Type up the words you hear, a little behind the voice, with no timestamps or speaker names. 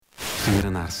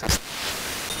sturen naar 6.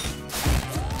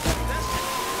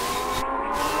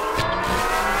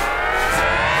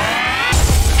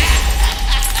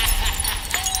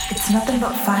 It's nothing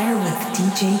but fire with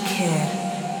DJ Kid.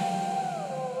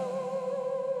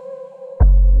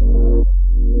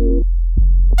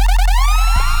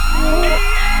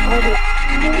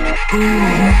 Ooh,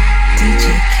 DJ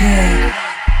Kid.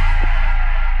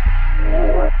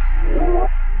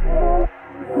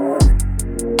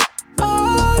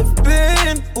 I've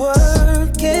been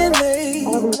working late.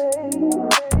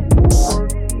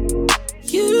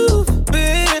 You've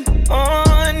been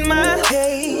on my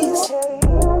case.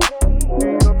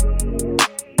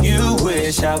 You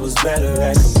wish I was better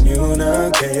at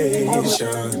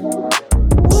communication.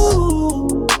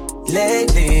 Ooh,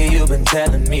 lately you've been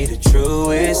telling me the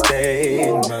truest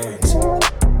statements.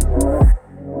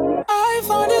 I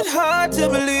find it hard to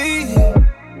believe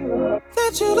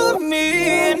that you love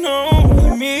me and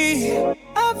only me.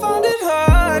 I found it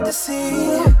hard to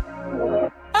see.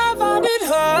 I found it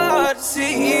hard to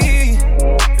see.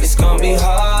 It's gonna be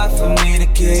hard for me to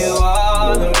give you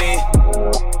all of me.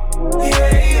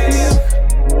 Yeah, yeah.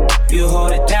 You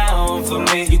hold it down for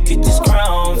me. You get this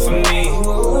crown for me.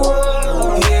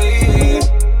 Yeah,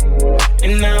 yeah.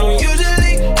 And I don't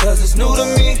usually, cause it's new to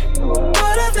me,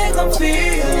 but I think I'm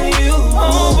feeling you.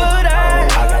 Oh, but I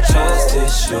got trust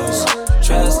issues.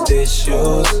 Trust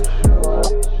issues.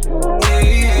 Yeah,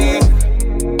 yeah.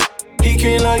 He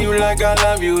can't love you like I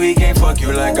love you. He can't fuck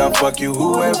you like I fuck you.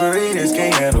 Whoever it is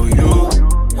can't handle you.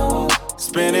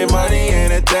 Spending money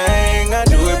ain't a thing. I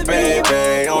do it,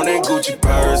 baby. On that Gucci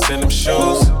purse and them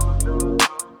shoes.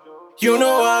 You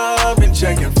know I've been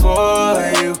checking for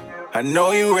you. I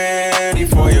know you ready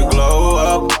for your glow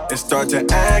up and start to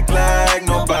act like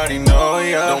nobody know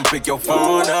ya. Don't pick your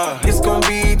phone up. It's gonna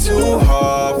be too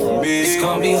hard for me. It's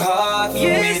gonna be hard for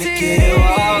me to get you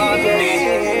off of me.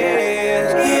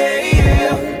 Yeah,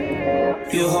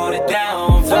 yeah. You hold it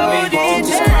down for me. Hold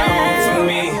this crown for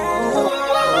me.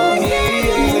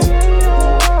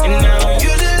 Yeah. And I don't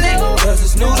usually, cause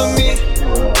it's new to me,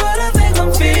 but I think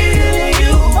I'm feeling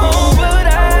you. Oh, but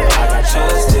I got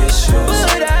trust issues.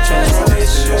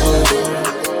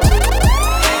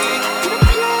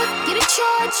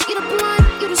 You the blunt,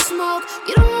 you the smoke,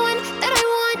 you the one that I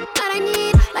want, that I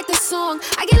need, like the song.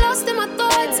 I get lost in my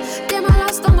thoughts, damn I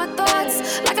lost all my thoughts.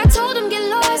 Like I told him, get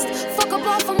lost, fuck up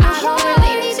off of my heart. I don't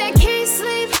really need that, can't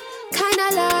sleep, kinda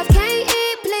love, can't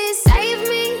eat, please save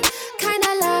me.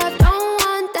 Kinda love, don't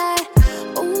want that,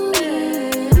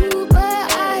 ooh, but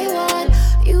I want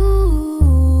you.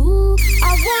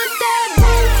 I want that,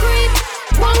 won't creep,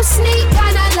 won't sneak,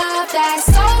 kinda love that's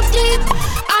so deep.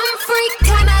 I'm freak,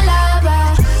 kinda lover.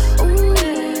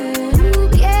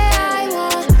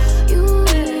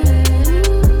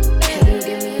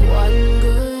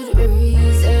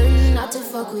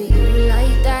 Fuck with you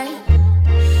like that.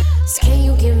 So can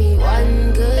you give me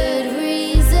one good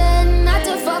reason not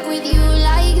to fuck with you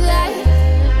like that?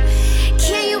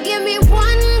 Can you give me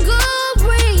one good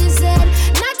reason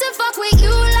not to fuck with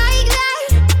you like that?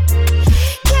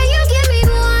 Can you give me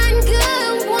one good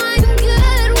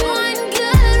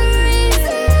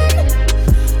reason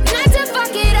not to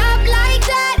fuck it up like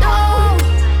that? Oh,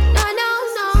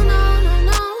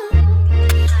 no.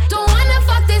 Don't wanna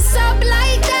fuck this up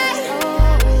like that.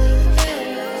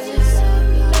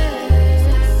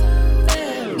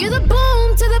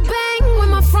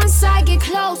 Side get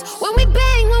close. When we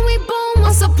bang, when we boom,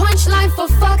 what's a punchline for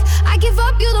fuck? I give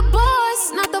up, you the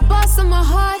boss, not the boss of my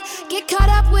heart. Get caught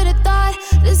up with a thought,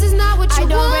 this is not what you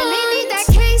want. I don't really need that,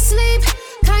 can't sleep,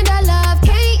 kinda love,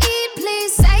 can't eat,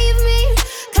 please save me.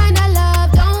 Kinda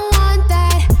love, don't want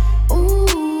that,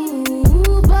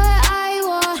 ooh, but I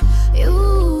want you.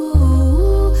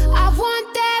 I want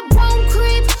that, won't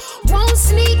creep, won't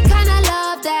sneak, kinda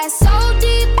love that's so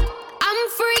deep. I'm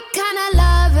freak, kinda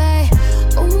love it.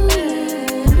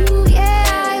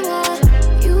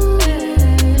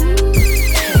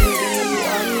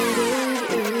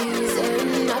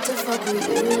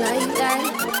 Like that.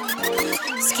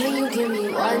 So can you give me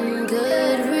one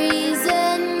good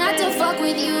reason not to fuck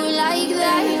with you like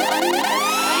that?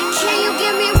 Can you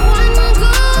give me one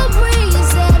good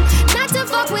reason not to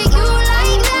fuck with you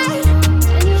like that?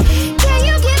 Can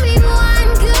you give me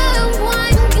one good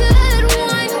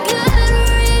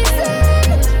reason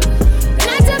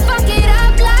not to fuck it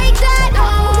up like that? Oh,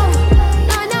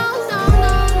 no.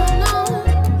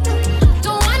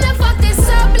 Don't wanna fuck this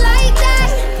up like that.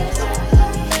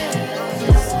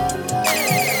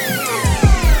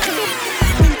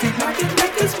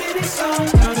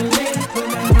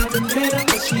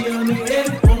 She on the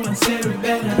edge, woman said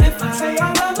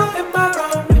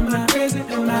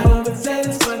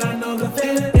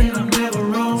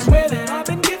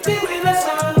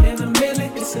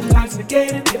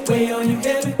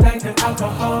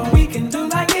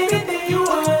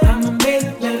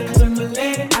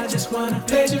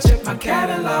check my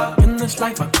catalog. In this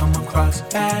life I come across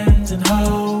fans and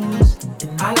hoes,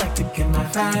 and I like to give my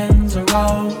fans a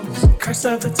rose. Curse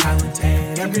of the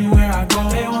talented, everywhere I go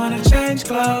they wanna change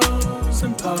clothes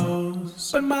and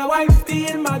pose. But my wife be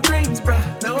in my dreams,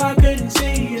 bruh, no I couldn't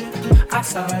see it. I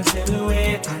saw her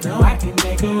silhouette, I know I can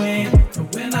make a way.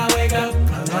 But when I wake up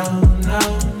alone, no,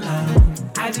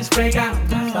 I just break out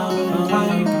my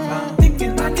phone.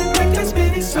 Thinking I can make as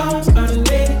many songs for the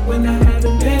lady when I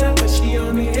haven't been her, but she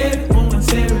only hit it when one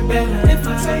said it better. If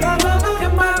I say I love her,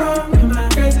 am I wrong? Am I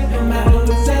crazy? Am I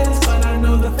overzealous? But I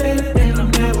know the feeling and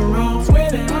I'm never wrong.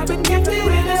 Swear that I've been gifted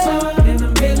with a song and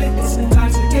I'm feeling it's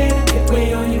intoxicating. Get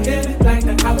way on your head like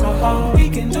the alcohol. We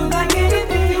can do like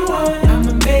anything you want. I'm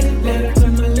amazing, letter to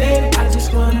my lady. I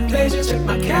just want a pleasure, check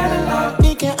my catalog.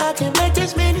 Thinking I can make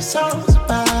this many songs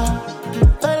about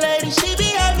a lady, she be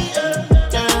happy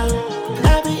down.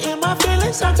 I be in my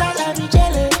feelings, sometimes I be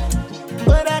jealous,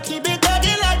 but I keep it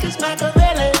cooking like it's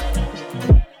Machiavelli.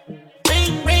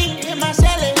 Ring, ring, in my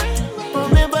celly.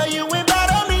 Remember you went bad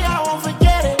on me, I won't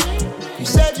forget it. You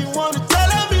said you wanna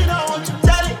tell me, don't want you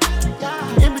tell it.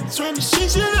 In between the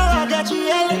sheets, you know I got you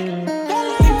yelling.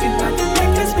 Thinking I can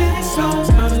make as many songs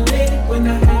for the lady when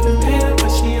I haven't been her, but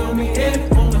she only hit it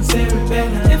when one said it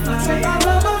better. If I say I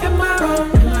love her, am I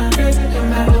wrong? Am I crazy?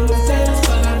 Am I overzealous?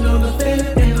 But I know the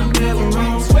feeling and I'm never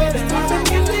wrong. Swear that I've been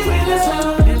gifted with a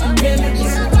song and I'm feeling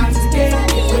it's intoxicating.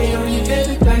 Get way on your head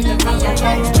like the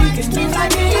alcohol. We can do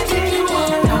like anything you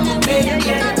want. I'm a million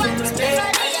better than the day.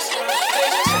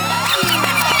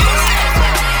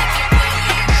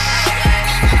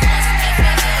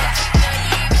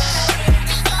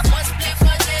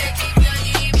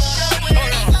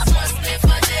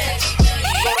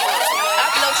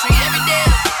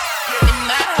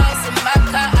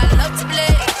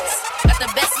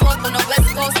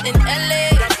 In LA,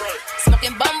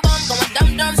 smoking bum bum, going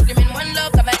dum dum, screaming one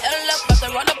love, have an L up, about to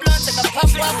run a blunt, take a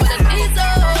puff up with a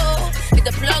diesel. Get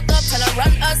the plug up, tell her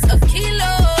run us a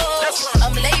kilo.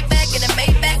 I'm laid back in the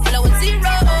Maybach, blowing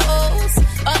zeros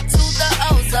up to the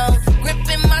ozone,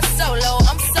 gripping my solo.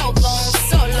 I'm so gone,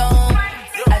 so long.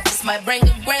 I just might bring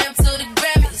a gram to the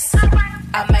Grammys.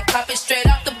 I might cop it straight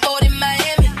off the boat in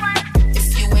Miami. If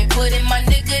you ain't putting my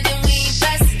nigga, then we ain't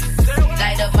passing.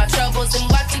 Light up my troubles and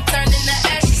watch it turn into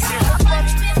ashes.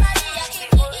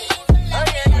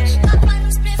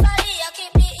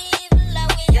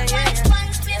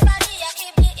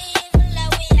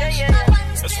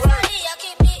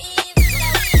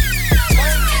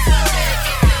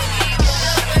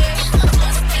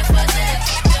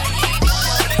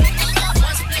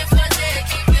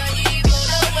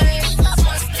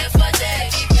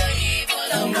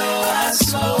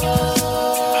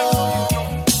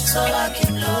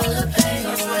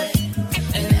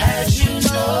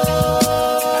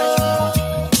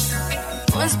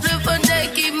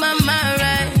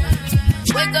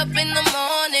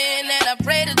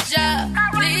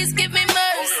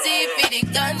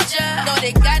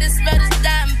 They gotta smell this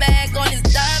dime bag on his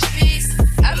dime piece.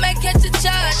 I might catch a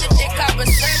charge if they cop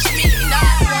research me.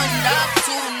 Knock one, knock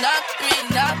two, knock three,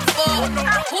 knock four.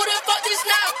 Who the fuck these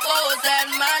knock fours at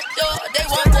my door? They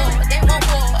want war, they want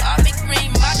war. I'm in green,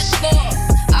 my decor.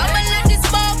 I'ma let these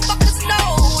motherfuckers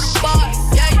know who the boss.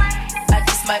 Yeah, I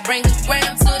just might bring a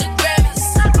gram to the Grammys.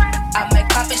 I might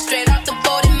cop it straight off the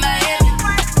boat in Miami.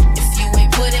 If you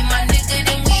ain't putting my nigga,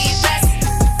 then we ain't passing.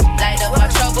 Light up my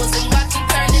troubles and watch it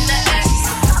turn into ashes.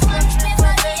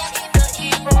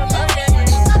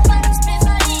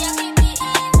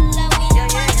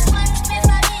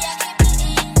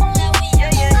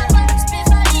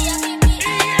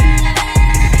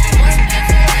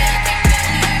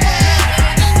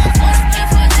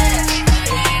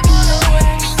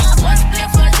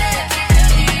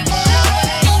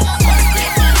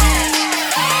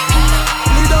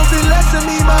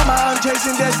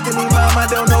 Chasing destiny, mama,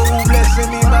 don't know who blessing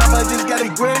me, mama, just gotta be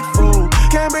grateful.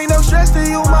 Can't bring no stress to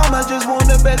you, mama, just want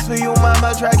the best for you,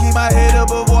 mama. Try keep my head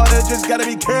above water, just gotta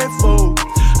be careful.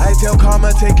 I tell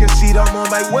karma, take a seat, I'm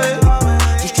on my way.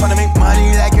 Just tryna make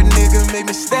money like a nigga made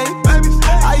mistake.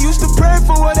 I used to pray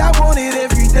for what I wanted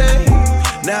every day.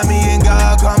 Now me and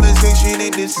God, conversation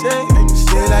ain't the same.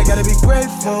 Still I gotta be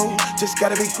grateful, just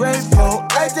gotta be grateful.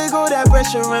 I take all that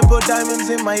pressure and put diamonds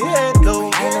in my head,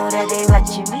 though. I know that they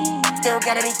watching me, still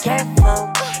gotta be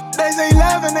careful. They say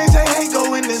love and they say hate,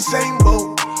 go in the same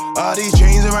boat. All these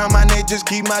chains around my neck just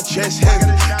keep my chest heavy.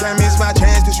 Can't miss my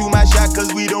chance to shoot my shot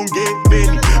cause we don't get big.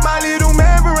 My little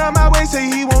man around my way say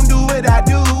he won't do what I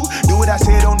do. Do what I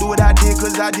said, don't do what I did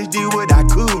cause I just did what I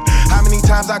could. How many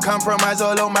times Sometimes I compromise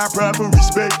all on my proper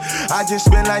respect. I just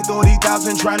spent like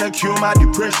 30,000 trying to cure my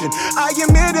depression. I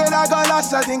admit that I got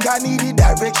lost, I think I needed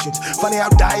directions. Funny how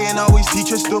dying always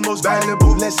teaches the most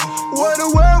valuable lesson. What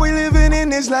a world we living in,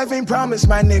 this life ain't promised,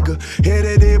 my nigga. Here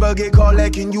today, but get caught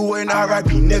like in you and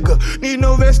R.I.P. nigga. Need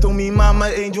no vest on me, mama.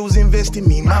 Angels invest in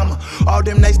me, mama. All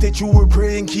them nights that you were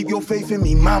praying, keep your faith in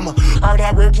me, mama. All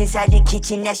that work inside the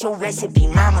kitchen, that's your recipe,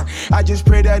 mama. I just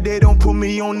pray that they don't put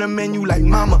me on the menu like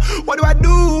mama. What do I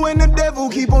do when the devil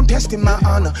keep on testing my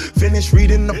honor? Finish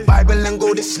reading the Bible and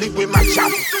go to sleep with my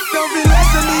chopper. Don't be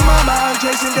less than me, mama. I'm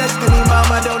chasing destiny,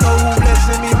 mama. Don't know who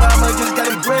blessing me, mama. Just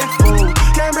gotta be grateful.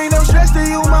 Can't bring no stress to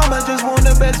you, mama. Just want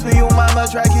the best for you, mama.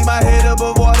 Try keep my head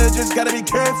above water. Just gotta be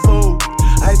careful.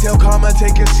 I tell karma,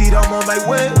 take a seat, I'm on my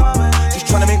way.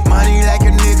 Just tryna make money like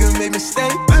a nigga made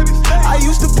mistake. I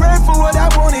used to pray for what I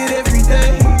wanted every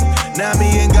day. Now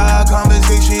me and God,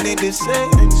 conversation ain't the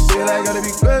same. Still I gotta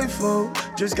be grateful,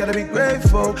 just gotta be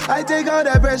grateful. I take all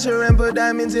that pressure and put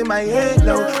diamonds in my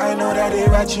halo. I know that they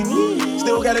watching me,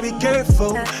 still gotta be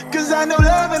careful. Cause I know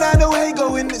love and I know hate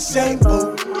go in the same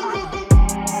boat.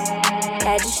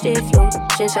 Had to stay afloat.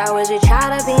 Since I was a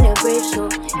child, I've been a brave soul.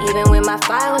 Even when my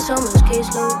fire was almost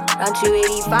caseload. Round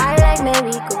 285 like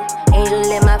Mexico. Angels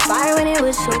lit my fire when it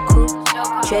was so cool.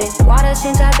 Treading water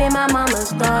since I've been my mama's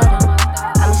daughter.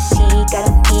 I'm a seed, gotta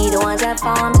feed the ones that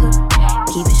farmed her.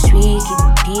 Keep it sweet, keep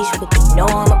it peace, but they know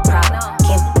I'm a problem.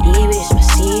 Can't believe it, it's my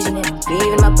season and I'm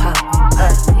breathing my pop.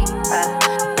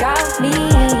 Got me,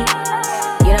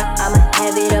 you know I'ma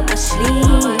have it up my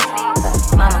sleeve.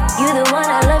 Mama, you the one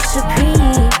I love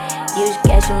supreme. You was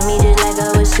catching me just like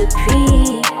I was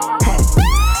supreme. I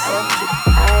won't keep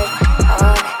eyes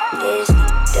on this.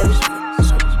 Devil's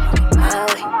so my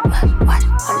way. Watch,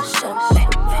 I'm just so bad.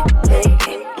 Really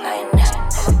came like this.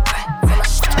 I'm a cry from my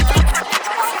start.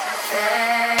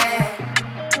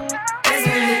 Let's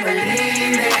make me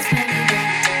believe it.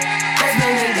 Let's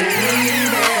make me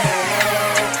believe it.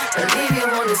 Believe you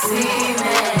wanna see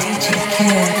me. DJ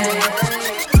Kid.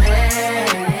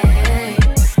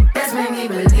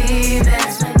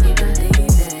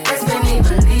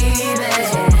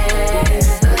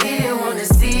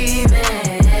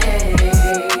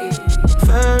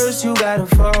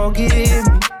 Forgive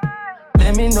me.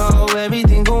 Let me know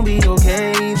everything gon' be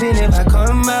okay. Even if I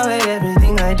come out like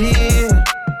everything I did,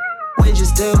 would you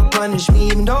still punish me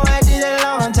even though I did it a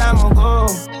long time ago?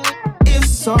 If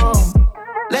so,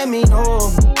 let me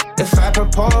know. If I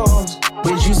propose,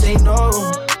 would you say no?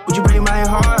 Would you break my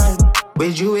heart?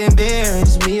 Would you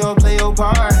embarrass me or play your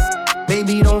part?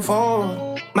 Baby, don't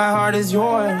fold, my heart is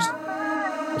yours.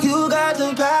 You got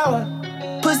the power,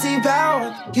 pussy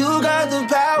power. You got the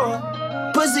power,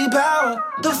 pussy power.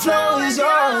 The flow is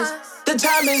yours, the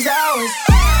time is ours.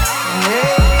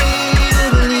 Hey, you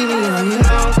believe me or you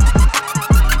don't.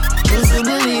 Just to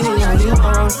believe me or you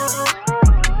won't.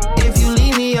 If you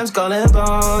leave me, I'm skull and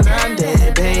bone. I'm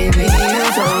dead, baby, you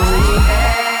told me.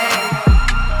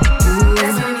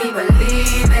 Let's make me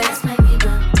believe it.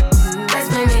 Let's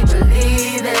make me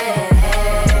believe it.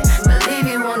 Believe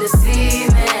you wanna see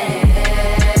me.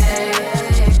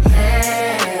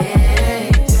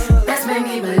 Let's make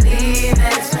me believe it.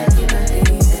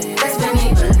 Let's make me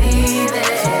believe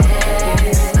it.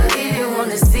 Believe you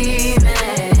wanna see me.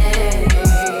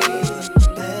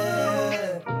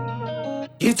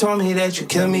 You told me that you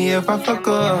kill me if I fuck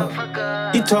up.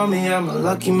 You told me I'm a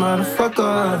lucky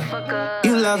motherfucker.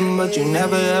 You love him, but you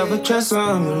never ever trust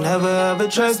him. You never ever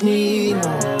trust me,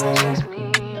 no.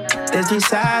 There's 3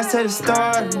 sides to the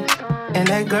story, and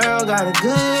that girl got a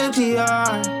good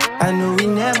PR. I knew we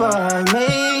never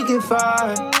make it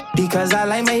far, because I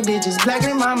like my bitches black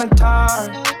and mama tar.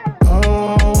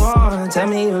 Oh, tell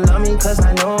me you love me, cause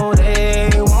I know they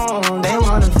won't. They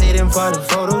wanna fit in for the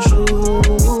photo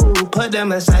shoot. Put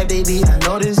them aside, baby, I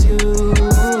notice you.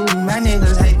 My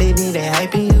niggas hype, baby, they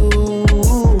hyping you.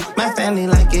 My family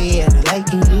like it, yeah, they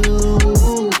liking you.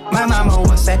 My mama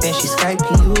WhatsApp and she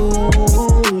Skyping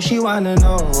you. She wanna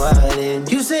know what it.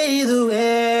 You say either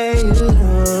way, you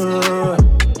know.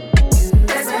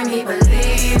 Let's make me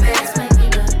believe it.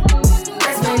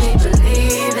 Let's make me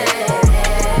believe it.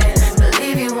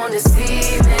 Believe you wanna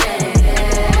see me.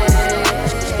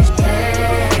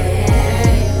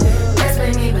 Let's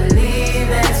make me believe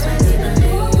it. Let's make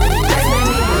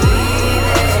me believe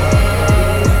it.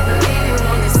 Believe you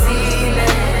wanna see me.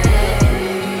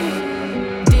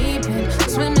 Deep in,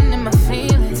 swimming in my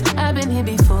feelings. I've been here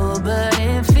before, but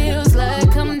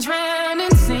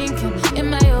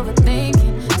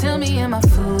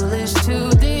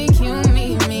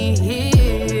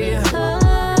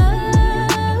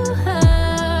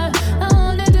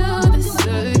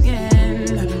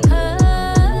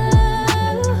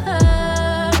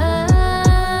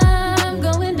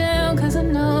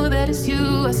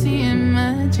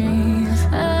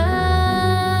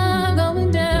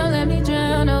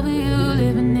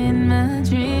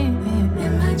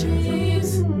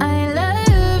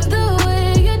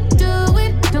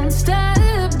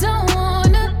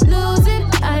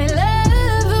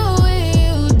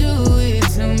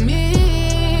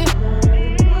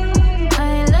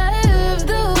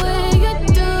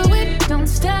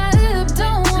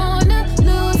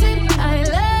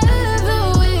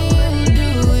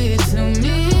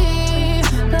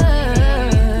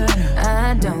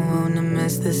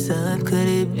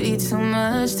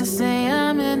much to say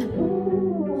I'm in.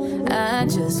 I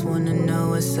just wanna know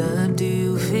what's up. Do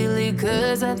you feel it?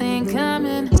 'Cause I think I'm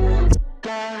in.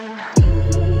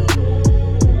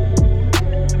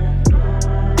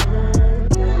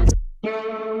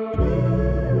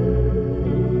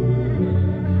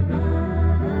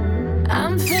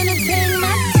 I'm finna take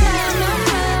my time,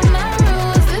 my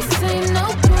rules. This ain't no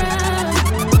crime.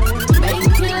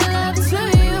 Making love to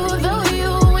you, though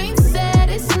you ain't said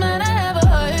it's mine. I have a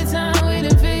hard time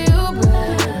waiting for you.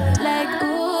 Like,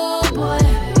 ooh, boy,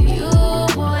 you,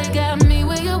 boy, got me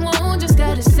where you want. Just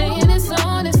gotta say it, it's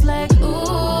on. It's like,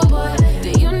 ooh, boy, do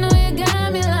you know you got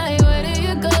me? Like, where do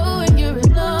you go when you're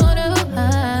alone?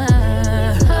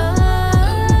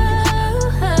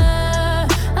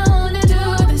 I wanna do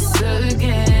this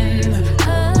again.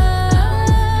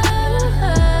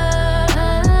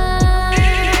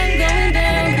 I'm going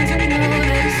down 'cause I know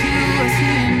that it's you I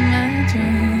see in my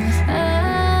dreams.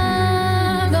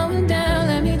 I'm going down,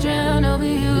 let me drown over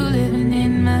you, living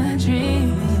in my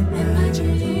dreams.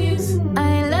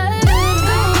 I love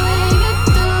the way you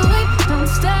do it, don't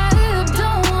stop,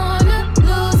 don't wanna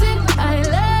lose it. I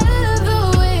love the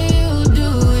way you do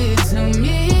it to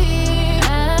me.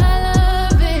 I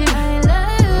love it. I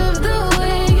love the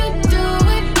way you do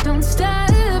it, don't stop,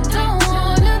 don't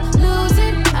wanna lose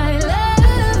it. I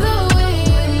love the way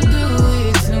you do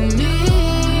it to me.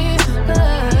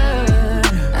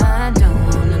 I don't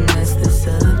wanna mess this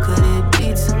up. Could it be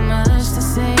too much to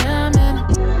say I'm in?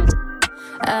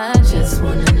 I just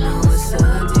wanna know what's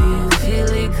up. Do you feel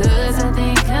it? 'Cause I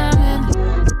think I'm in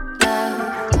love.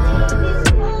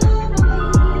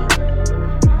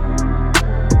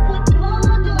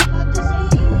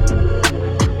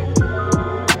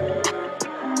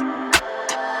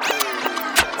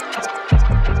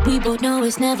 We both know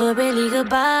it's never really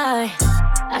goodbye.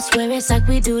 I swear it's like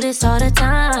we do this all the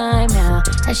time now.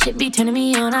 That shit be turning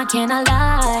me on, I cannot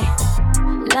lie.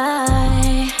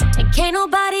 And can't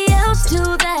nobody else do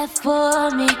that for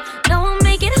me. No one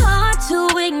make it hard to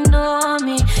ignore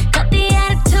me. Cut the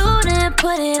attitude and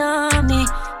put it on me.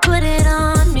 Put it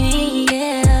on me,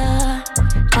 yeah.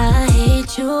 I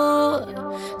hate you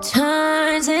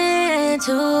turns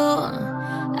into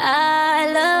I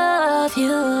love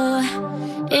you.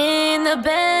 In the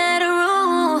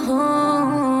bedroom,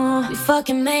 we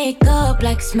fucking make up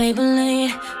like it's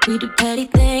Maybelline. We do petty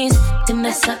things to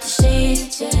mess up the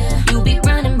sheets. You be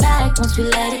running back once we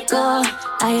let it go.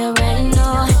 I already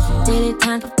know, did it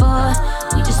time before.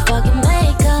 We just fucking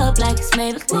make up like it's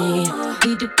Maybelline.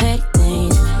 We do petty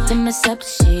things to mess up the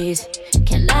sheets.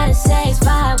 Can't let it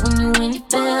satisfy when you in your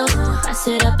feels. Rise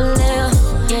it up a little,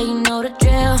 yeah, you know the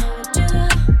drill.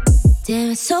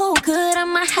 Damn, it's so good, I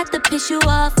might have to piss you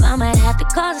off. I might have to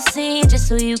cause a scene just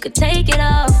so you could take it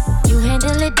off. You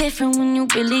handle it different when you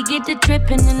really get to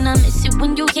dripping. And I miss it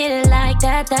when you hit it like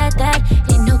that.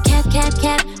 Ain't no cap.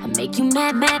 I make you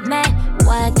mad.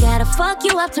 Why I gotta fuck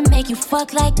you up to make you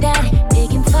fuck like that?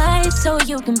 Picking fights so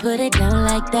you can put it down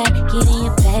like that. Get in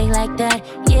your bag like that,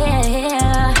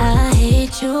 yeah. I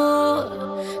hate you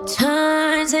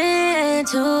turns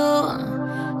into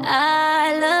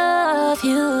I love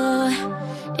you.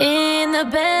 In the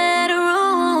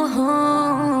bedroom,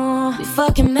 we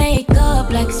fucking make up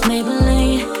like it's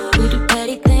Maybelline. We do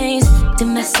petty things to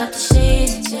mess up the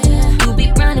sheets. You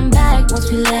be running back once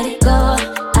we let it go.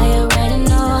 I already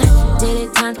know, did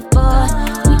it time before.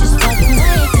 We just fucking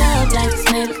make up like it's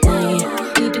Maybelline.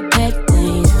 We do petty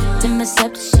things to mess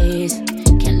up the sheets.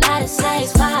 Can't let it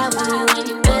satisfy when you in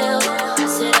your bill.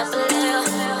 Sit up a little,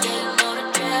 yeah, you know the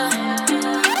drill.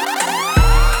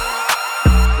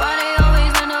 Why they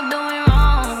always end up doing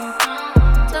wrong?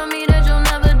 Tell me that you'll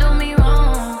never do me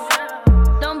wrong.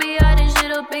 Don't be hiding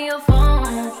shit up in your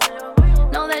phone.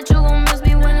 Know that you gon' miss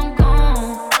me when I'm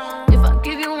gone. If I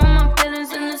give you all my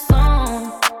feelings in the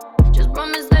song, just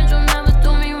promise that you'll never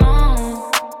do me wrong.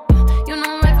 You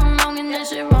know right from wrong and that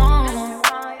shit wrong.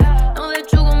 Know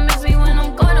that you gon' miss me when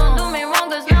I'm gone. Don't do me wrong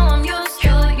 'cause now I'm used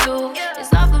to you.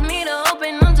 It's hard for me to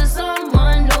open up to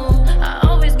someone new. I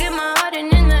always give my heart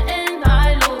and in the end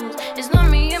I lose. It's not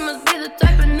me, it must be the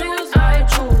type of news I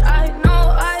choose. I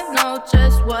know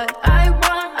just what I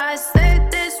want. I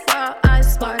said this while I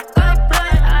spark up.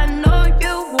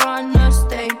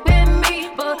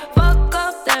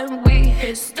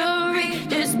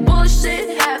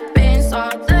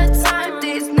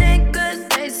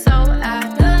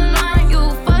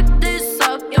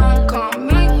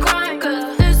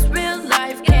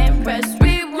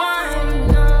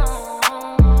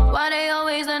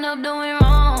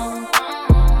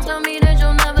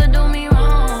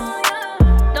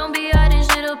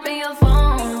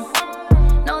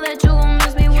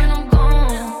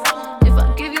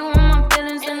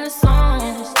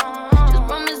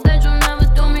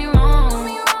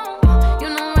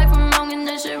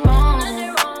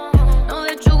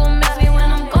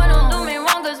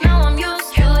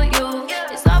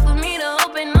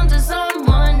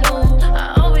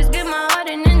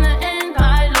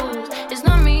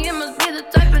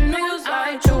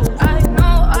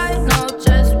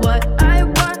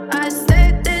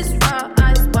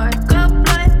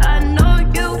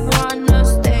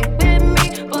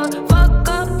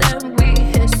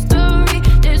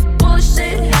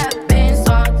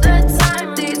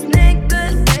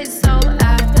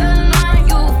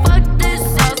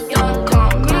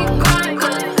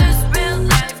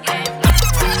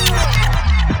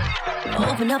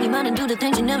 the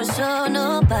things you never showed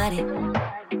nobody,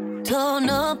 told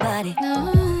nobody.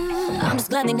 I'm just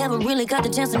glad they never really got the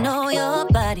chance to know your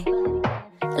body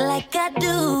like I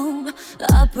do.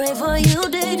 I pray for you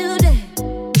day to day.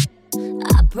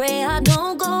 I pray I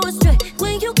don't go astray.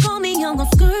 When you call me, I'm gon'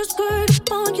 skirt, skirt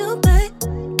up on you, babe.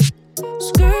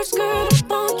 Skirt, skirt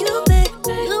up on you, babe.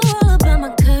 You all about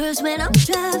my curves when I'm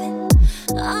driving.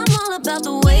 I'm all about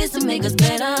the ways to make us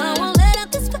better. I won't let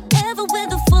up this forever with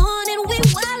the fun and we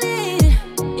wildin'.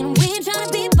 And we ain't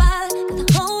tryna be bothered, got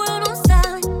the whole world on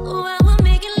silent. Oh, I will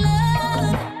make it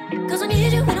love. Cause I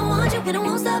need you, we don't want you, we don't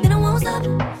won't stop, we don't won't stop.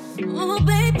 Oh,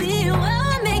 baby, oh,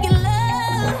 I will make it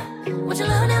love. Want your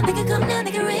love now, make it come now,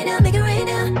 make it rain now, make it rain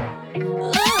now.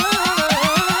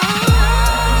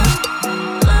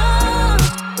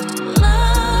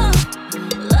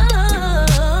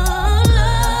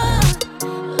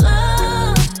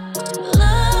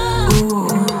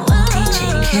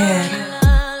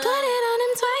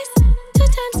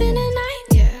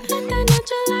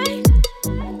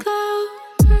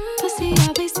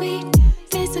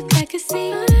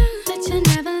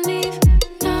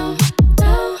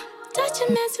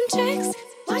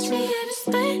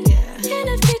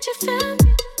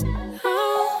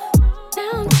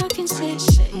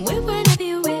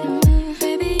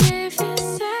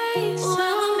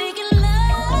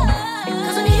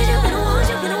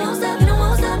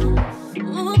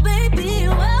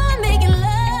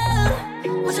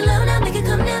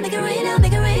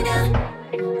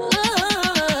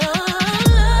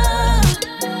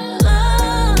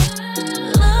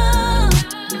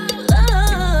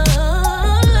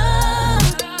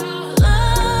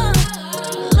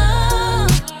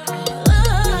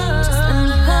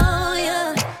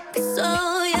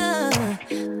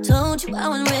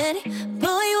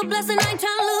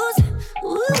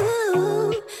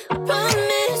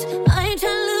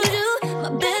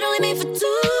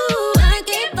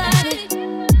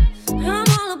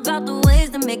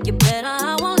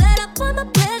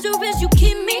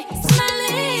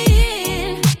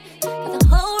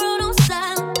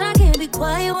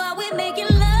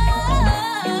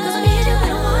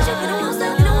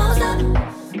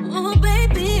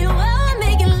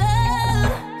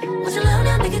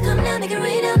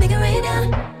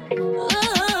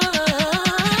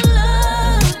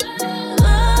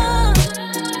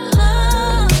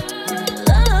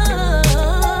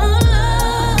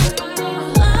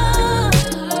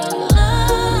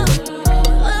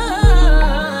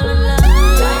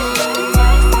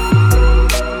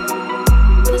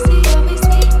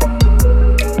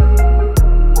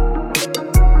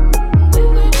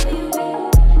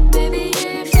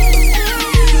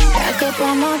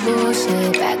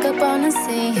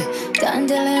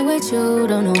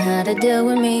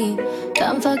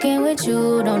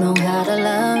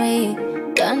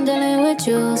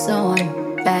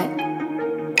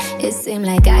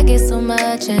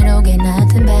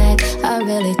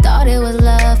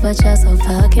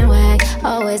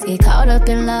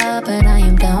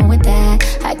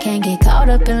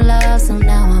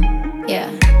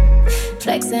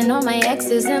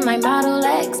 In my Model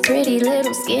X, pretty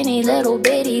little skinny little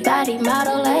bitty body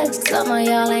Model X. Some of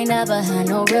y'all ain't never had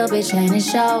no real bitch and it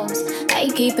shows. I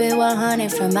keep it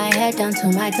 100 from my head down to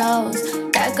my toes.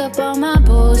 Back up on my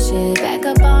bullshit, back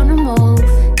up on the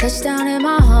move. Touchdown in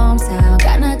my hometown,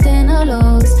 got nothing to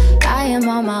lose. I am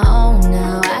on my own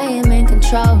now, I am in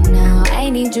control now. I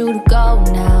need you to go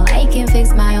now, I can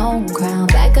fix my own crown.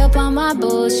 Back up on my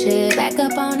bullshit, back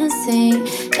up on the scene.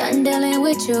 Done dealing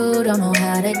with you, don't know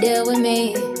how to deal with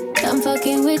me. Done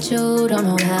fucking with you, don't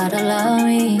know how to love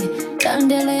me. Done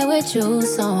dealing with you,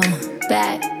 so I'm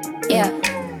back, yeah.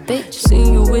 Bitch.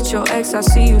 Seen you with your ex, I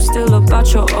see you still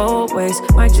about your old ways.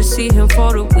 Might just see him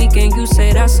for the weekend, you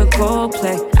say that's a goal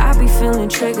play. I be feeling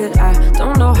triggered, I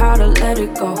don't know how to let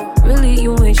it go. Really,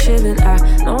 you ain't chillin',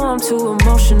 I know I'm too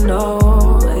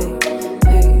emotional.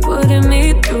 Hey, putting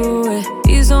me through it,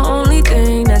 he's the only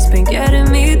thing that's been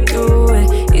getting me through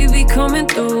it. He be coming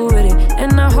through with it,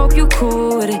 and I hope you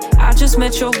cool with it. I just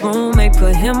met your roommate,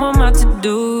 put him on my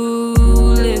to-do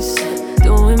list.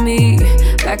 Doing me,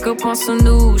 back up on some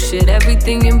new shit,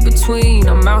 everything in between.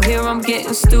 I'm out here, I'm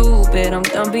getting stupid. I'm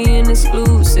done being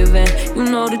exclusive, and you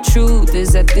know the truth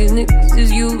is that these niggas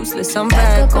is useless. I'm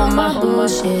back on my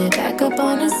bullshit, back up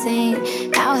on the scene.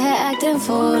 Out here acting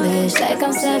foolish, like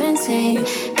I'm 17.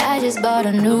 I just bought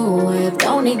a new whip,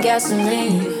 don't need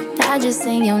gasoline. I just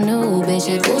seen your new bitch,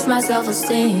 it boosts my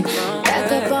self-esteem.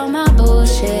 Back up on my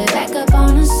bullshit, back up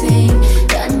on the scene.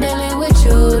 Done dealing with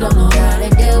you, don't know how to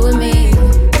deal with me.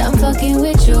 Done fucking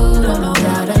with you, don't know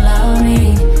how to love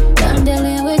me. Done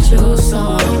dealing with you, so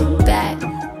I'm back,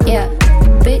 yeah,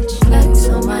 bitch. Back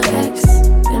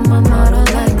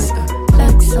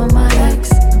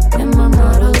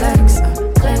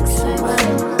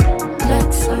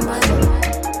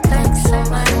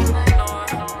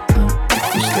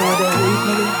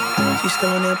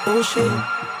on that bullshit.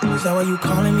 Is that why you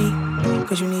calling me?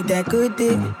 Cause you need that good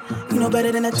dick. You know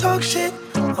better than to talk shit.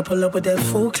 I'll pull up with that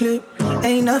full clip.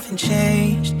 Ain't nothing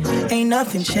changed. Ain't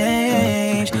nothing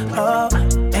changed. Oh,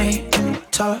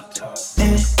 ain't talked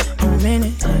in a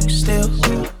minute. Still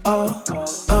all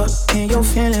up in your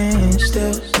feelings.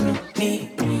 Still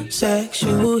need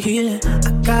sexual healing.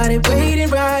 I got it waiting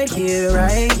right here,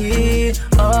 right here.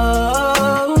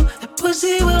 Oh, the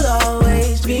pussy will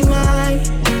always be mine.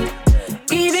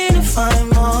 Even if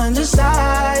I'm on the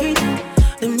side,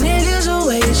 them niggas are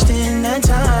wasting that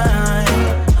time.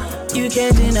 You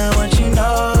can't deny what you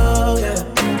know, yeah.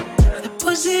 The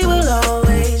pussy will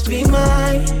always be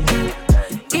mine.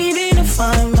 Even if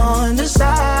I'm on the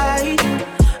side,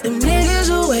 them niggas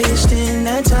are wasting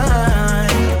that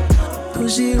time.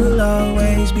 Pussy will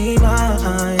always be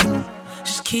mine.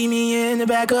 Just keep me in the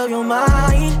back of your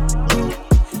mind,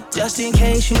 just in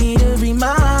case you need a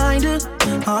reminder.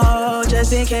 Oh,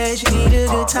 just in case you need a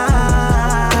good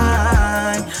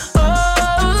time.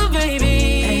 Oh,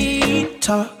 baby,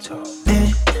 talk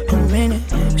in a minute.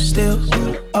 Still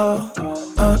all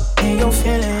up in your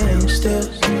feelings. Still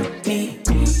need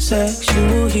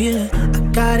sexual healing. I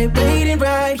got it waiting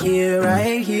right here,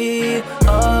 right here.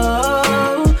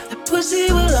 Oh, the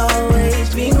pussy will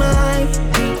always be mine.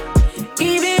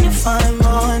 Even if I'm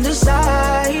on the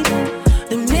side,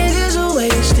 them niggas are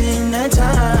wasting that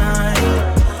time.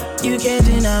 You can't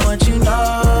deny what you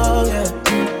know, yeah.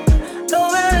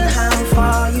 No matter how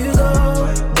far you go,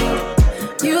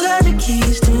 you got the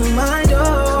keys to my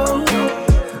door.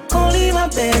 Only my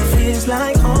bed feels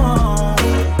like home.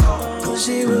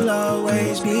 Pussy will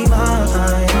always be mine,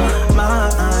 mine,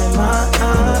 mine, mine,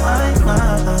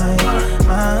 mine,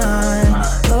 mine.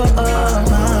 Oh, oh,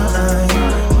 mine,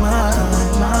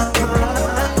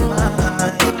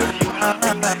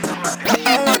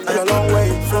 I'm a long way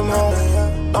from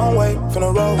home, long way from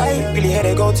the road. I really had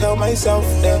to go tell myself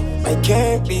that I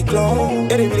can't be cloned.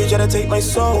 They really try to take my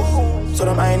soul, so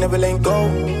them I ain't never let go.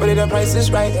 But if the price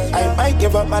is right, I might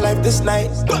give up my life this night.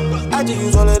 I just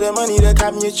use all of the money to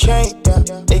cop me a chain.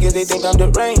 Niggas, they think I'm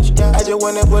deranged. I just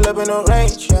wanna pull up in the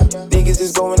range. Niggas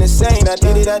is going insane. I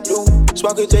did it, I do.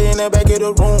 Smoke a J in the back of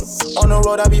the room. On the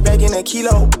road, I be packing a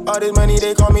kilo. All this money,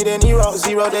 they call me the Nero.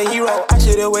 Zero the hero. I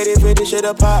should've waited for this shit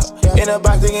to pop. In a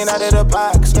box, thinking out of the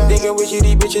box. Thinking with you,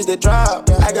 these bitches that drop.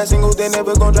 I got singles, they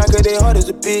never gon' drop, cause they hard as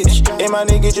a bitch. And my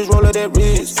nigga just roll of that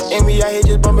wrist. And me out here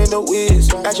just bumping the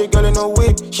whiz. Got your girl in the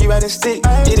whip, she riding stick.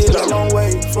 Did it a long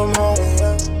way from home,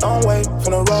 long way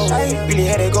from the road. I really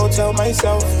had to go tell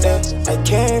myself that I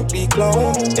can't be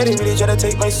cloned. They really try to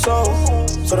take my soul,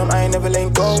 so them I ain't never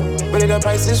let go. But if the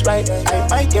price is right, I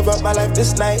might give up my life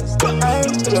this night.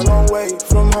 I'm still a long way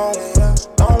from home,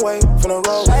 long way from the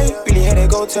road. I really had to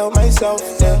go tell myself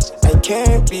that I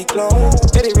can't be cloned.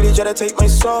 They really try to take my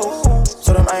soul,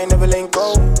 so them I ain't never let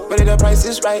go. But if the price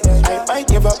is right, I might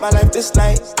give up my life this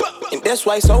night. And that's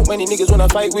why so many niggas wanna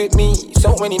fight with me.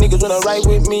 So many niggas wanna ride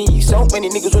with me. So many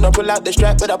niggas wanna pull out the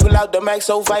strap, but I pull out the max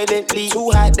so violently. Too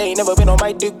hot, they ain't never been on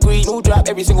my degree. New drop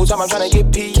every single time I'm tryna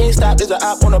get peed. Can't stop, there's an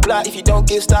op on the block. If you don't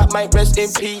get stopped, might rest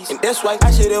in peace. And that's why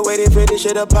I should've waited for this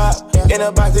shit to pop. In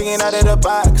a box, thinking out of the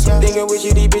box. Thinking with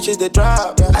you, these bitches that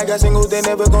drop. I got singles, they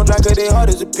never gon' drop, cause they hard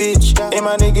as a bitch. And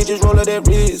my nigga just roll of that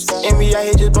wrist. And me out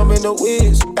here just bumping the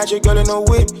whiz. Got your girl in the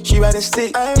whip, she riding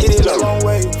stick. It is a long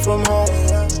way from home,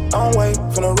 long way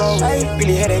from the road. I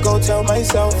really had to go tell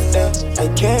myself that I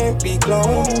can't be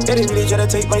cloned. They really try to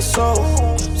take my soul,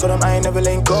 so them I ain't never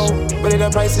let go. But if the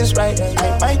price is right,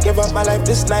 I might give up my life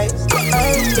this night.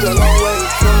 I'm still a long way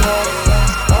from home,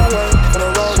 long way from the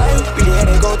road. I really had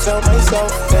to go tell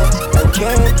myself that I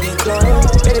can't be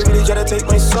cloned. They really try to take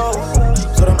my soul,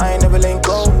 so them I ain't never let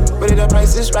go. But if the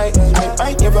price is right, I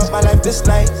might give up my life this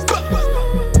night.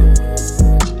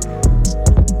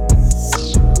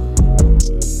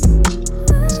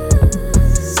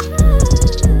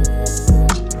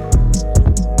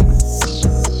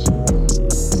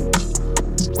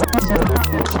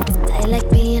 I like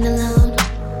being alone.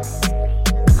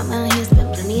 I'm out here,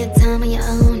 spend plenty of time on your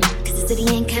own. Cause the city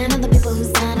ain't kind of the people who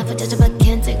sign up for judging but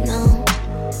can't take no.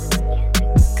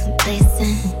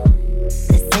 Complacent.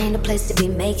 This ain't a place to be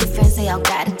making friends. They all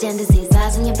got agendas, these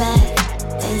eyes on your back,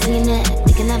 veins in your neck,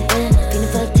 thinking I've been feeling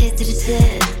for a taste of the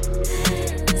shit.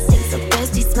 Sing so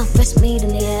thirsty, smell fresh meat in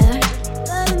the air.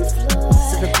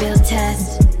 So the real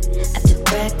test. After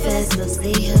breakfast, we'll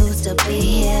see who'll still be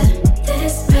here.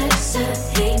 This pressure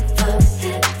ain't for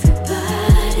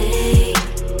everybody.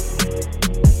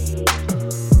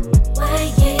 Why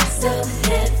you so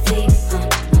heavy on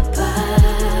my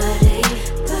body?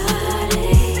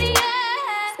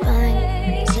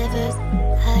 Spine, shivers,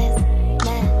 eyes,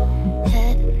 neck, head.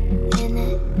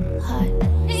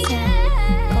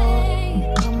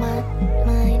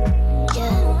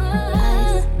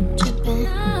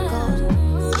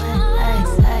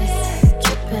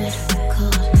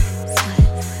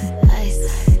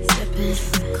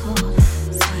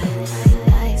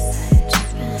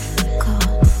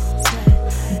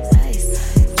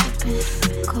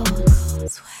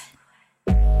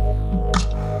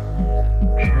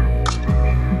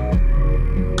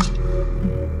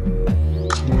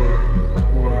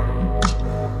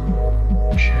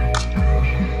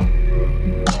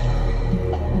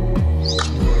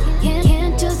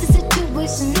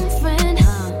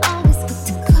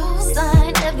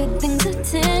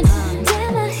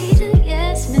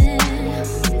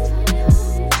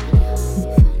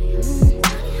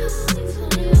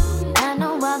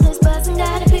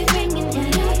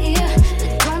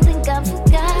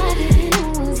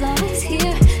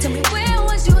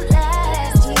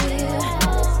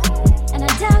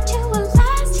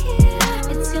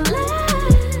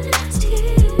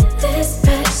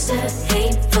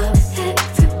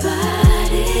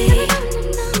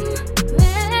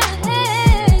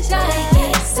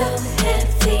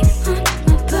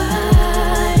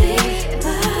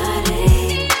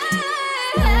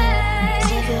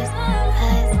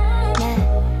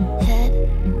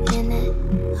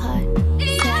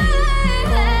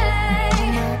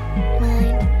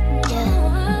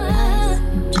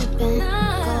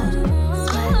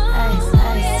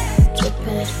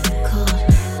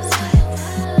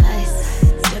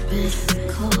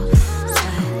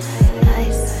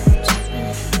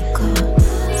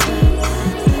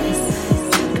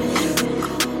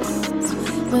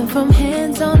 from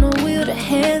hands on the wheel to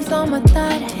hands on my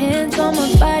thigh to hands on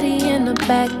my body in the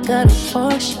back of the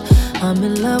Porsche. I'm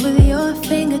in love with your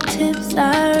fingertips.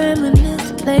 I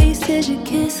reminisce places you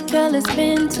kiss, girl, it's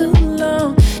been too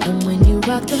long. And when you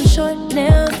rock them short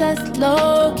nails, that's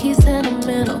low-key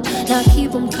sentimental. Now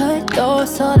keep them cut though,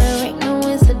 so there ain't no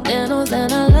incidentals.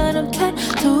 And I love them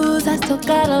tattoos, I still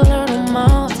gotta learn them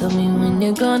all. Tell me when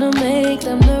you're gonna make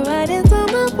them the writings on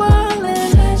my wall.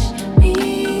 And touch me,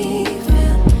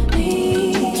 feel me,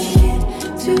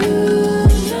 to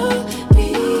know me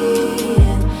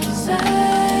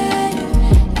inside.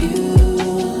 If you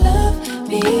love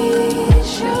me,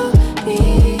 show me,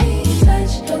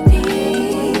 touch me,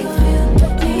 feel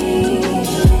me,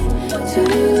 to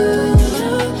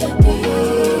know me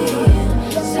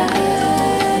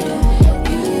inside.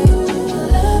 If you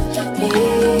love me,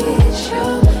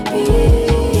 show me.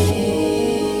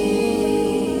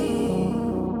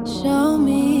 Show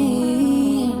me.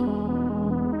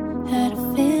 Had a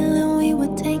feeling we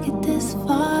would take it this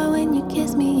far when you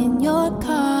kissed me in your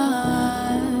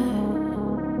car.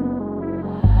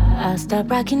 I'll stop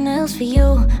rocking nails for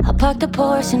you. I'll park the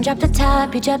Porsche and drop the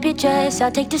top. You drop your dress,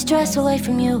 I'll take the stress away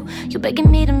from you. You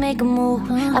begging me to make a move,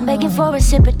 I'm begging for a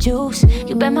sip of juice.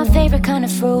 You bet my favorite kind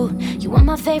of fruit, you want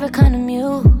my favorite kind of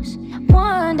muse.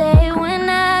 One day when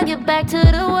I get back to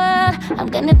the world, I'm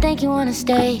gonna thank you on the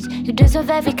stage. You deserve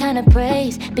every kind of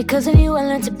praise. Because of you I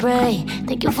learned to pray.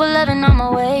 Thank you for loving all my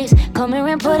ways. Come here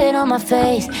and put it on my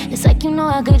face. It's like you know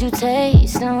how good you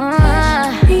taste. To know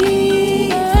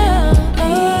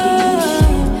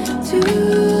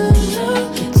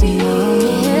me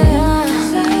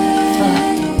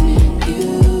inside. You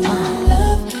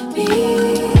love me,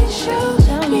 show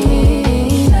me,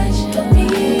 touch me,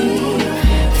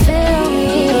 feel me,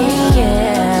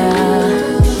 yeah.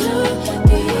 to know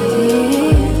me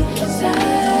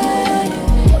inside.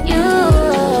 You,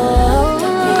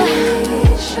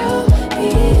 Show me.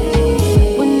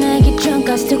 when I get drunk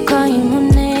I still call you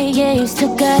Monet. Yeah, you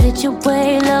still got it your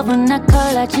way. Love when I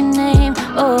call out your name.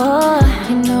 Oh,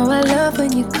 You know I love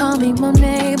when you call me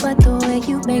Monet, but the way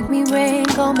you make me rain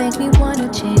gon' make me wanna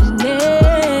change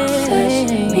names.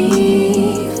 touch me,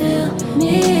 feel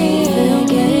me,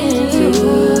 Get to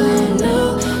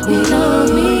know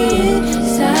me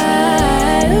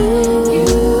inside. You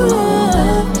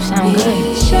sound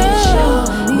good. show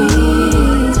me,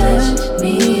 touch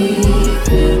me,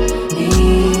 feel me,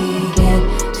 get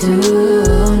to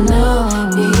know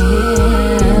me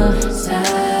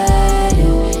inside.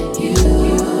 You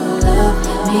love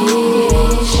me,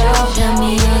 show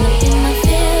me all up in my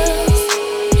feels,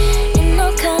 in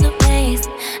all kind of ways.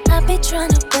 I be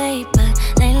tryna play, but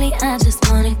lately I just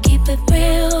wanna keep it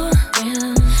real.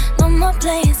 No more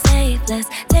playing safe, let's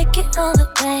take it all the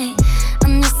way.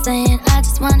 I'm just saying, I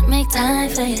just wanna make time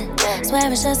for you.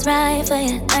 Swear it's just right for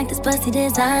you, like this pussy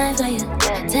designed for you.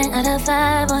 10 out of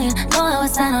 5 on you, know I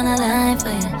was out on the line for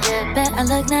you. Bet I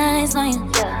look nice on you,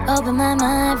 open my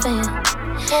mind for you.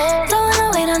 Don't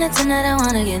wanna wait on it tonight, I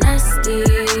wanna get nasty.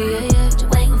 Yeah. What you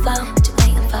waiting for? What you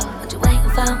waiting for? What you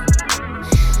waiting for?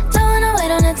 Don't wanna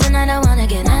wait on it tonight, I wanna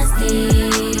get nasty.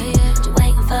 Yeah. What you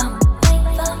waiting for?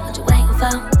 What you waiting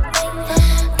for?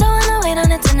 Don't wanna wait on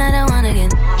it tonight, I wanna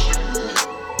get.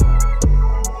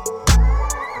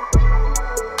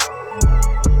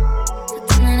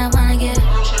 Tonight I wanna get.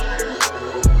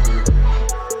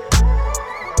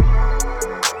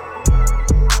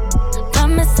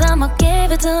 Promise I'ma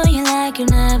give it to you like you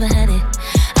never had it.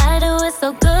 I do it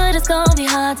so good, it's gonna be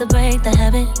hard to break the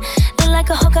habit. Look like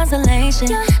a whole constellation,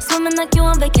 swimming like you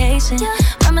on vacation.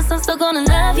 Promise I'm still gonna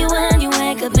love you when you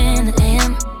wake up in the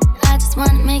AM. I just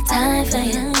wanna make time for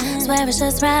you. Swear it's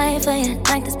just right for you,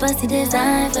 like this pussy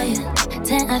designed for you.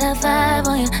 10 out of 5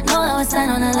 on you, know I was out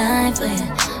on the line for you.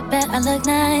 Bet I look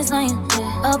nice on you,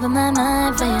 open my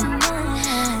mind for you.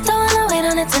 Don't wanna wait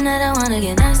on it tonight, I wanna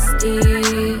get nasty.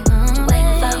 What you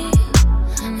waiting for?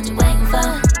 What you waiting for?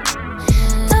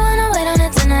 Don't wanna wait on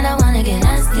it tonight, I wanna get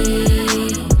nasty.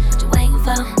 What you waiting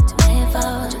for? What you waiting for?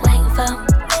 What you waiting for?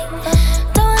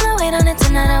 Don't wanna wait on it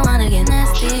tonight, I wanna get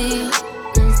nasty.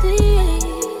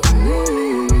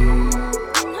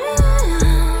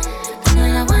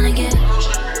 Tonight I wanna get.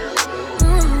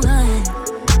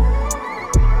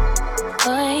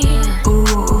 Oh yeah.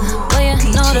 Well, you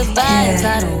know the vibes,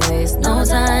 I don't waste no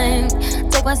time.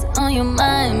 Take what's on your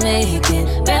mind, make it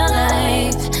real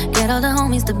life. Get all the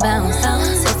homies to bounce.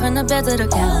 Sit from the bed to the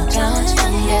couch.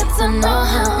 Get to know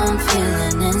how I'm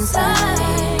feeling inside.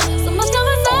 So much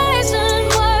conversation,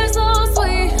 words so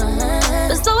sweet.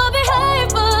 But so I behave,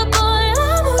 but boy,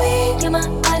 I'm weak. Yeah, my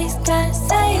body's gotta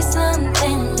say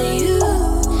something to you.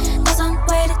 There's one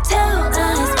way to tell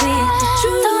us we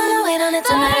true. Don't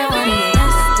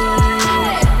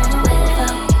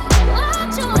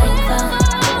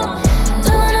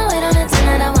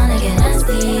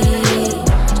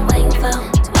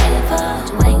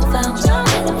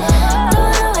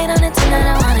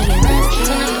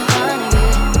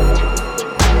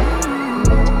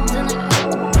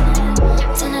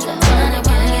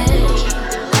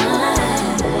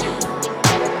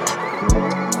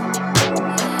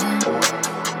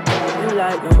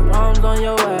like them palms on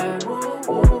your ass.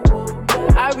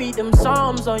 I read them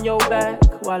Psalms on your back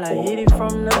while I hit it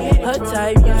from the Her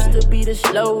type used to be the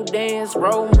slow dance,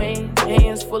 romance,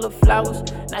 hands full of flowers.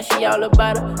 Now she all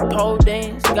about a pole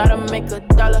dance, gotta make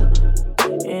 $1.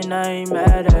 And I ain't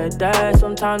mad at that.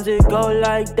 Sometimes it go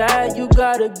like that. You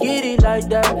gotta get it like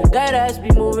that. That ass be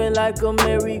moving like a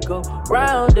merry-go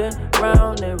round and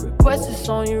round. And request is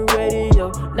on your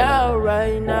radio now,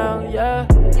 right now, yeah.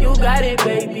 You got it,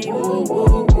 baby, ooh,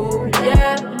 ooh, ooh,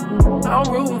 yeah. I'm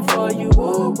rooting for you,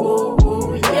 ooh, ooh,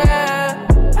 ooh, yeah.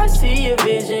 I see your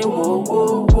vision, ooh,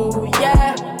 ooh, ooh,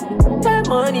 yeah. That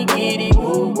money, get it,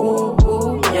 ooh, ooh,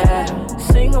 ooh, yeah.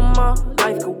 Sing 'em all,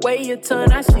 life could weigh a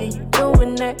ton. I see you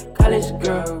doing that. College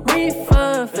girl,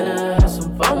 refund, finna have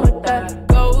some fun with that.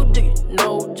 Gold digger,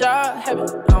 no job, heaven,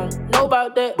 I don't know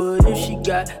about that. But if she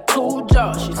got 2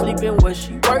 jobs, she sleeping where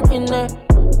she working at.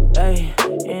 Ay,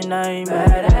 and I ain't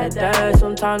mad at that.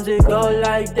 Sometimes it go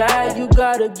like that. You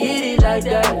gotta get it like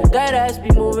that. That ass be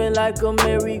moving like a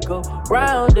merry-go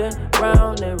round and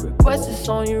round. And request is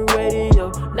on your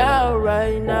radio now,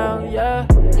 right now, yeah.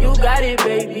 You got it,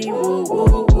 baby, ooh,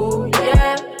 ooh, ooh,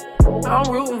 yeah.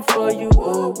 I'm rooting for you,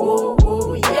 ooh, ooh,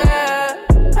 ooh, yeah.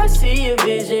 I see your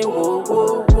vision, ooh,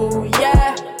 ooh, ooh,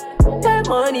 yeah. That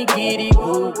money, get it,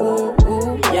 ooh, ooh,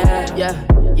 ooh, yeah, yeah.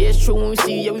 Yeah, it's true when we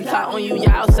see you, yeah, we plot on you.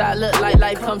 Yeah, outside look like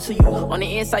life comes to you. On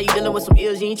the inside, you dealing with some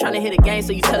ills. You ain't tryna hit a game,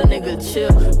 so you tell a nigga to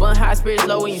chill. Bun high spirits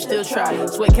low and you still try.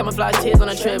 Sweat camouflage tears on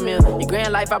a treadmill. Your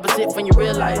grand life opposite from your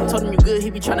real life. Told him you good, he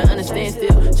be tryna understand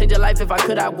still. Change your life if I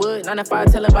could, I would. 9 to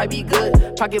 5, tell him I be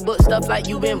good. Pocketbook stuff like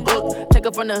you been booked. Take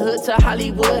her from the hood to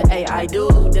Hollywood. Hey, I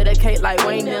do. Dedicate like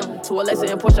Wayne them. To a lesson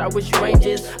in Porsche, I wish you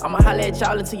ranges. I'ma holler at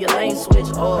y'all until your lane switch.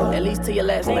 Or at least till your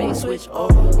last lane switch. Oh,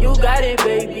 you got it,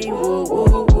 baby. Ooh,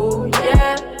 ooh, ooh,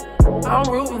 yeah. I'm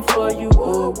rooting for you,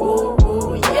 ooh, ooh,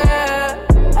 ooh, yeah.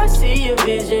 I see your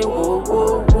vision, ooh,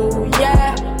 ooh, ooh,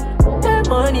 yeah. That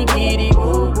money, get it,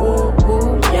 ooh, ooh,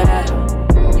 ooh, yeah.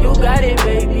 You got it,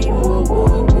 baby, ooh,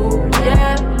 ooh, ooh,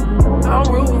 yeah. I'm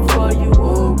rooting for you,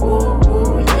 ooh, ooh,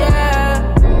 ooh,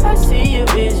 yeah. I see your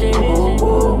vision, ooh,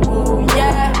 ooh, ooh,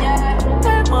 yeah.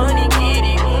 That money, get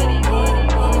it,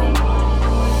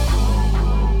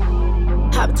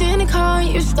 Hopped in the car and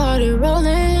you started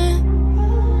rolling.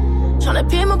 Tryna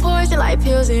pick my poison like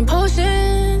pills and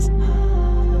potions.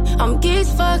 I'm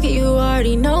geeked, fuck it, you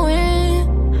already know it.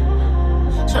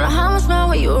 Tryna hide my smile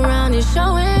when you around and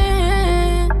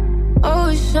showing. Oh,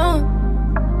 it's showing.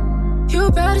 You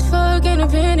bad as fuck,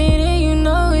 independent, and you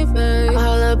know it, babe.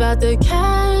 All about the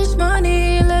cash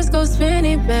money, let's go spend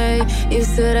it, babe.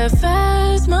 Used to that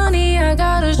fast money, I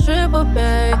got a stripper,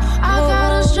 babe. I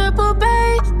got a stripper,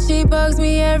 babe. She bugs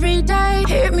me every day.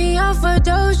 Hit me off a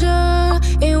Doja,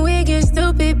 and we get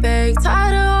stupid, babe.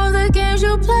 Tired of all the games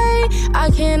you play, I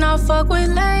cannot fuck with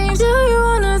lames. Do you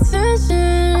want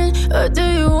attention, or do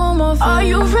you want more fame? Are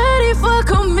you ready for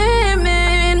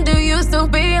commitment? Do you still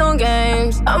be on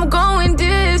games? I'm going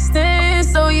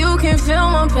distance, so you can feel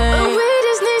my pain. But we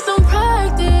just need some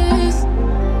practice,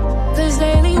 'cause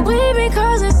lately we been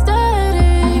causing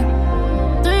static.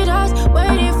 3 dots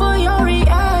waiting for your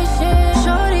reaction.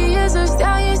 Shorty is a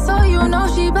stallion, so you know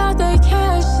she bout that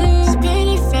cash shit. Spin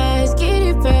it fast, get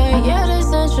it back, yeah,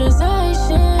 that's a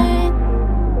transaction.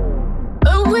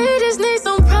 But we just need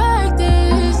some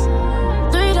practice.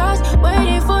 3 dots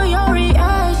waiting for your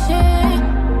reaction.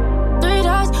 3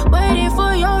 dots waiting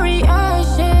for your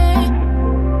reaction.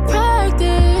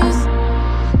 Practice.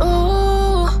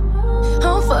 Ooh,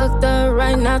 I'm fucked up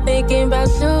right now thinking about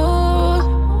you.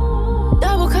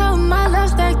 Double cup, my love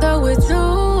stacked up with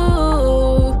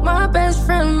 2. My best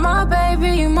friend, my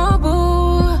baby, my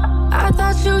boo. I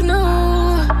thought you knew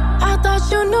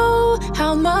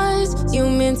how much you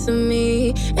meant to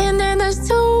me. And then there's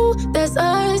 2, that's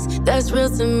us, that's real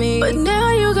to me. But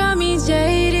now you got me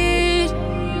jaded.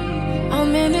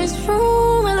 I'm in this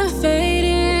room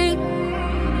elevated.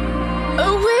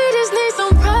 But we just need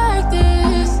some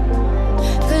practice,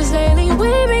 'cause lately we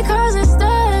been causing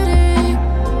static.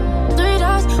 3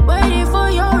 dots waiting for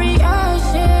your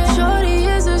reaction. Shorty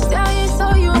is a stallion,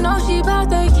 so you know she bout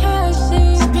that cash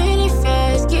shit. Spin it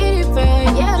fast, get it back,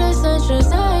 yeah, that's a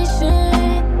transaction.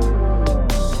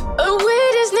 But we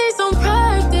just need some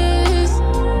practice.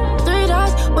 3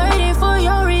 dots waiting for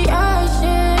your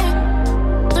reaction.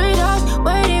 3 dots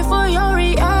waiting for your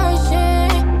reaction.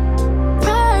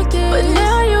 Practice. But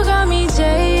now you got me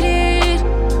jaded.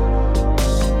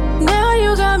 Now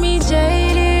you got me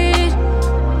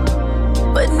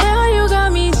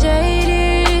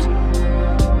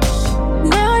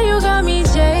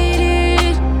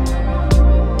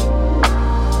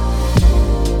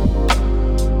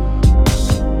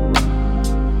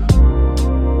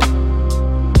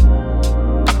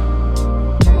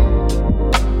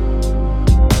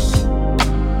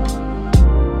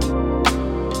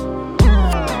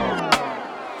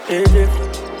It's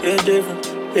different, it's different,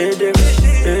 it's different,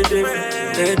 it's different,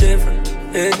 it's different,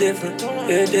 it's different,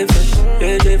 it's different,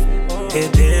 it's different.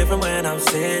 It's different when I'm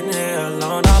sitting here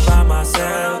alone all by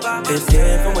myself. It's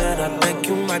different when I think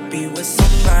you might be with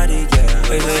somebody, yeah.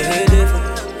 Wait, it's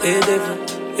different, it's different,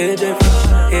 it's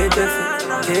different, it's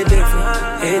different, it's different,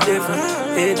 it's different,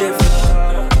 it's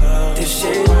different. This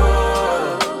shit, yeah.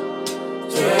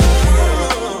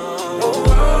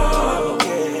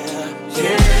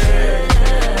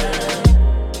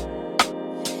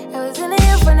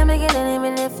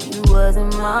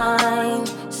 Wasn't mine.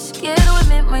 Scared to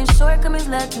admit my shortcomings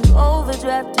led to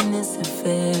overdraft in this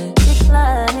affair.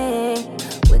 Declining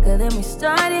quicker than we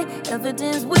started.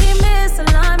 Evidence we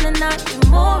misaligned and not be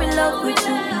more in love with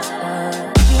you each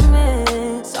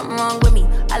argument. Something wrong with me.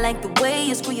 I like the way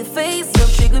you screw your face up,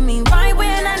 trigger me right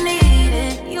when I need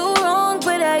it. You're wrong,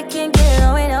 but I can't get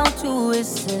on without you.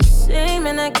 It's a shame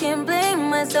and I can't blame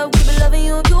myself. Keep loving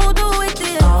you, you do it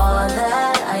this. All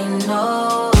that I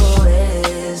know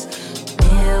is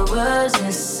mirrors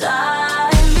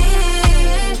inside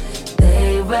me,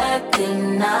 they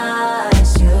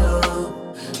recognize you.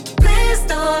 Please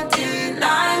don't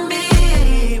deny me.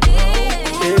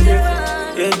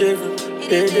 It's different,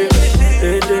 it's different,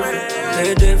 it's different,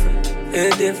 it's different,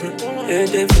 it's different,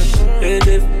 it's different, it's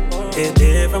different. It's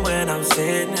different when I'm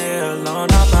sitting here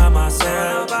alone all by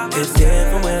myself. It's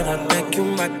different when I think you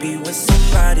might be with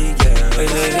somebody, yeah.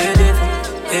 It's different,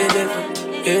 it's different,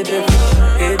 it's different,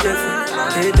 it's different.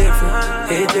 It's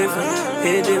different, it's different,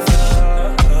 it's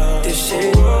different. This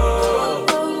shit, yeah.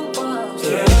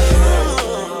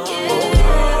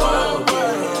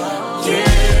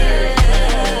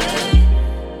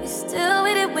 You still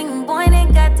with it when you born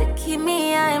and got to keep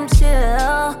me, I am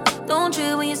chill. Don't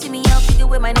trip when you see me out, figure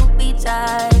with my new beach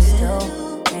eyes.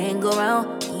 Still can't go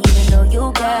around, even though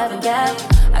you grab and gap.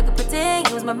 I could pretend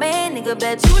you was my man, nigga,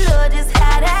 bet you love just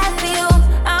how that feels.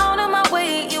 Out of my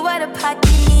way, you out of pocket,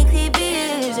 need clear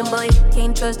vision. Boy,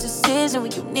 can't trust decision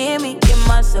when you near me. Get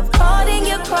myself caught in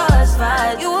your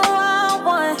crossfire. You a wild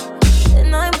one,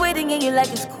 and I'm waiting and you like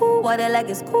it's cool. Water like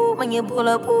it's cool when you pull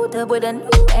up with a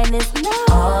new, and it's not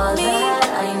all me. That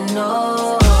I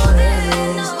know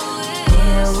is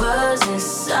mirrors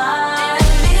inside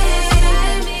me,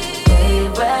 they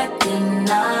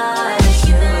recognize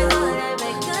you.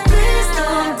 Please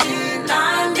don't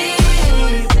deny me.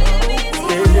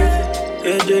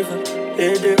 It's different,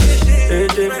 it's different,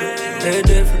 it's different, it's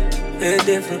different, it's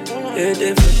different, it's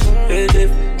different, it's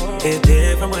different. It's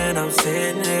different when I'm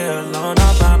sitting here alone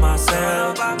all by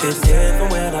myself. It's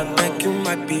different when I think you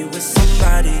might be with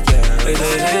somebody, yeah. It's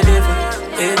different,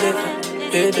 it's different,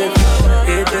 it's different,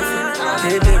 it's different,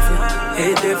 it's different,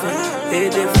 it's different, it's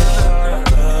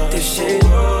different. This shit,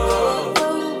 yeah.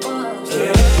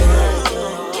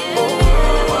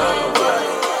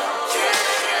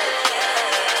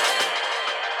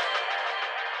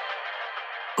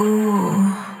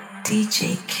 Ooh, DJ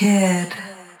Kid.